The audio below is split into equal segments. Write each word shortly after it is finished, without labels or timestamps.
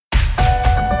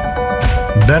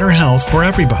better health for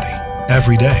everybody,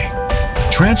 every day.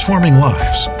 Transforming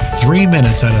lives, 3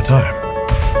 minutes at a time.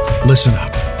 Listen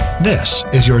up. This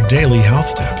is your daily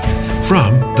health tip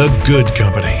from The Good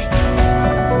Company.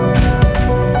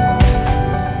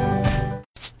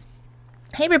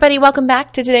 Hey everybody, welcome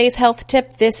back to today's health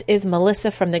tip. This is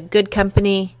Melissa from The Good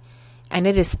Company, and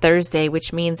it is Thursday,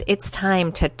 which means it's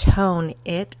time to tone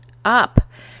it up.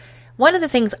 One of the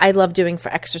things I love doing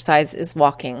for exercise is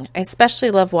walking. I especially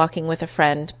love walking with a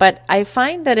friend, but I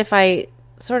find that if I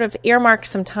sort of earmark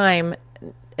some time,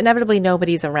 inevitably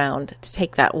nobody's around to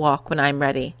take that walk when I'm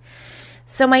ready.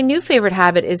 So my new favorite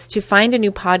habit is to find a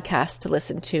new podcast to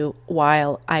listen to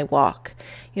while I walk.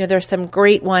 You know, there's some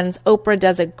great ones. Oprah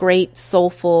does a great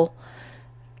soulful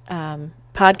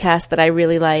podcast that I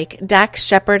really like. Dax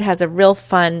Shepard has a real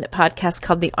fun podcast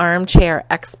called The Armchair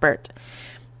Expert.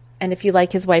 And if you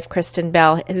like his wife, Kristen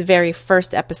Bell, his very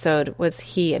first episode was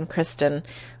he and Kristen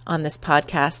on this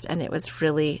podcast, and it was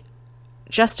really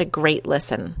just a great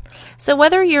listen. So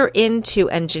whether you're into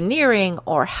engineering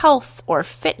or health or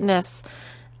fitness,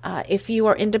 if you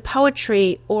are into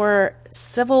poetry or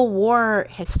Civil War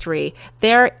history,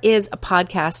 there is a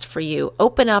podcast for you.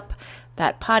 Open up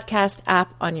that podcast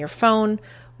app on your phone,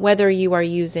 whether you are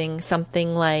using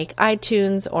something like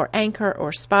iTunes or Anchor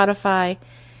or Spotify,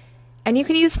 and you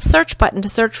can use the search button to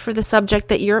search for the subject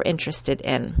that you're interested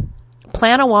in.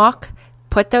 Plan a walk,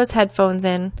 put those headphones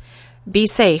in, be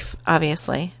safe,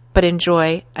 obviously, but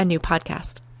enjoy a new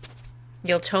podcast.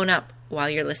 You'll tone up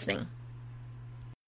while you're listening.